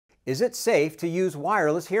Is it safe to use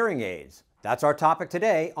wireless hearing aids? That's our topic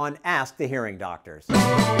today on Ask the Hearing Doctors.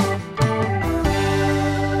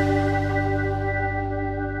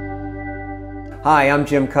 Hi, I'm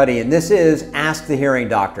Jim Cuddy, and this is Ask the Hearing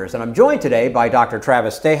Doctors, and I'm joined today by Dr.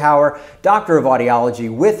 Travis Stehauer, Doctor of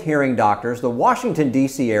Audiology with Hearing Doctors, the Washington,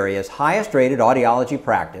 D.C. area's highest-rated audiology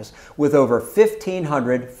practice with over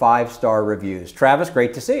 1,500 five-star reviews. Travis,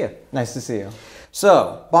 great to see you. Nice to see you.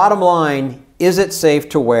 So, bottom line, is it safe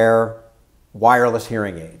to wear wireless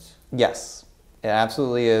hearing aids? Yes, it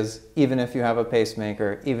absolutely is, even if you have a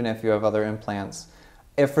pacemaker, even if you have other implants.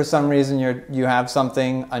 If for some reason you have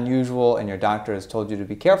something unusual and your doctor has told you to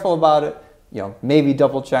be careful about it, maybe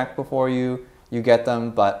double check before you get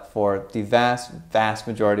them, but for the vast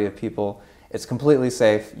majority of people, it's completely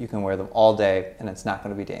safe. You can wear them all day and it's not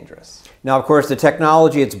going to be dangerous. Now, of course, the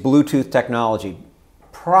technology, it's Bluetooth technology.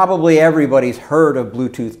 Probably everybody's heard of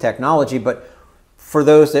Bluetooth technology, but for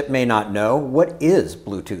those that may not know, what is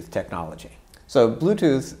Bluetooth technology? So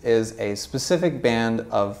Bluetooth is a specific band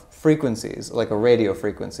of frequencies, like a radio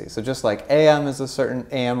frequency. So just like AM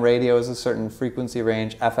radio is a certain frequency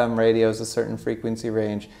range, FM radio is a certain frequency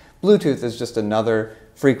range, Bluetooth is just another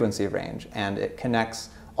frequency range, and it connects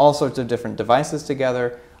all sorts of different devices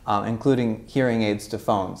together, including hearing aids to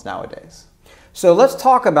phones nowadays. So let's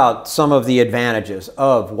talk about some of the advantages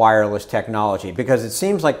of wireless technology, because it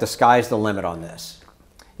seems like the sky's the limit on this.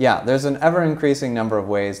 Yeah, there's an ever-increasing number of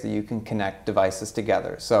ways that you can connect devices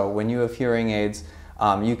together. So when you have hearing aids,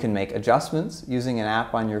 you can make adjustments using an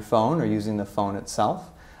app on your phone or using the phone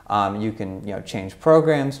itself. You can change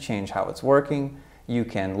programs, change how it's working. You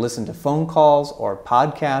can listen to phone calls or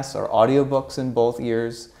podcasts or audiobooks in both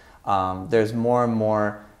ears. There's more and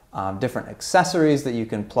more different accessories that you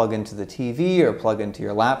can plug into the TV or plug into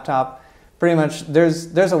your laptop. Pretty much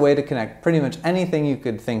there's a way to connect pretty much anything you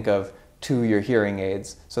could think of to your hearing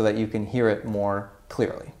aids so that you can hear it more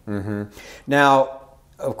clearly. Mm-hmm. Now,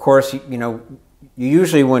 of course,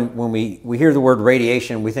 usually when we hear the word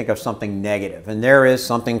radiation, we think of something negative, and there is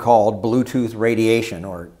something called Bluetooth radiation,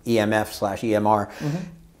 or EMF/EMR. Mm-hmm.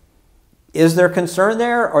 Is there concern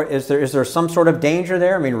there, or is there some sort of danger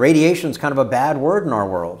there? I mean, radiation is kind of a bad word in our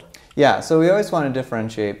world. Yeah, so we always want to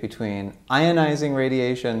differentiate between ionizing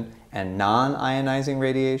radiation and non-ionizing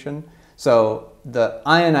radiation. So the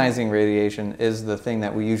ionizing radiation is the thing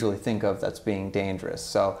that we usually think of that's being dangerous.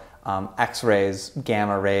 So X-rays,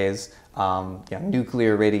 gamma rays,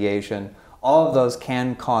 nuclear radiation, all of those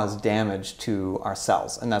can cause damage to our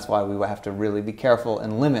cells, and that's why we have to really be careful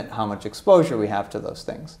and limit how much exposure we have to those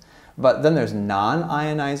things. But then there's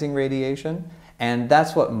non-ionizing radiation, and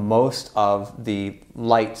that's what most of the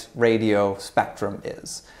light radio spectrum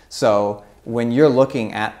is. So when you're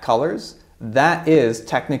looking at colors, that is,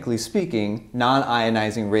 technically speaking,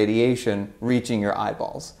 non-ionizing radiation reaching your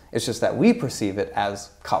eyeballs. It's just that we perceive it as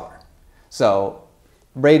color. So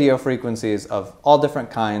radio frequencies of all different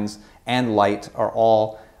kinds and light are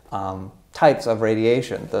all types of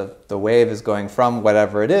radiation. The wave is going from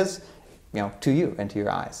whatever it is, to you and to your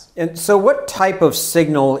eyes. And so what type of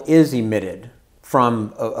signal is emitted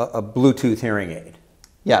from a Bluetooth hearing aid?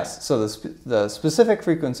 Yes, so the specific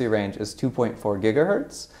frequency range is 2.4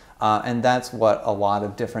 gigahertz, and that's what a lot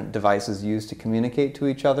of different devices use to communicate to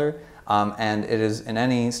each other, and it is, in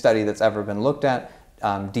any study that's ever been looked at,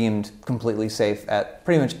 deemed completely safe at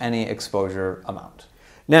pretty much any exposure amount.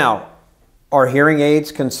 Now, are hearing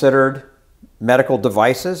aids considered medical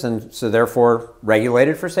devices and so therefore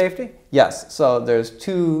regulated for safety? Yes, so there's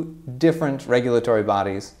two different regulatory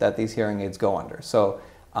bodies that these hearing aids go under. So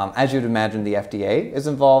as you'd imagine, the FDA is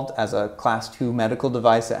involved as a Class 2 medical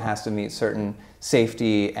device that has to meet certain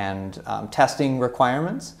safety and testing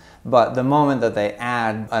requirements. But the moment that they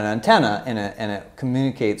add an antenna in it and it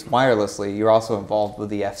communicates wirelessly, you're also involved with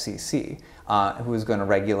the FCC, who is going to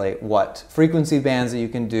regulate what frequency bands that you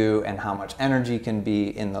can do and how much energy can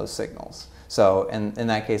be in those signals. So in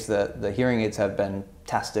that case, the hearing aids have been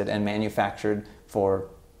tested and manufactured for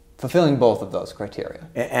fulfilling both of those criteria.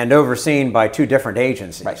 And overseen by two different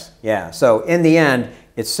agencies. Right. Yeah, so in the end,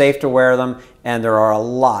 it's safe to wear them, and there are a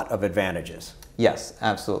lot of advantages. Yes,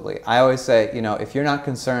 absolutely. I always say, if you're not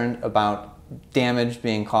concerned about damage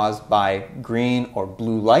being caused by green or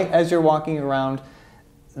blue light as you're walking around,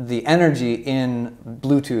 the energy in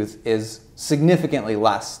Bluetooth is significantly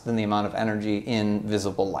less than the amount of energy in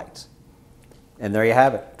visible light. And there you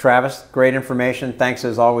have it. Travis, great information. Thanks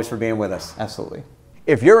as always for being with us. Absolutely.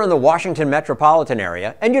 If you're in the Washington metropolitan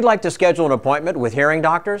area and you'd like to schedule an appointment with Hearing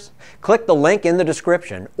Doctors, click the link in the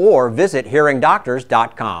description or visit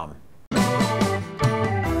hearingdoctors.com.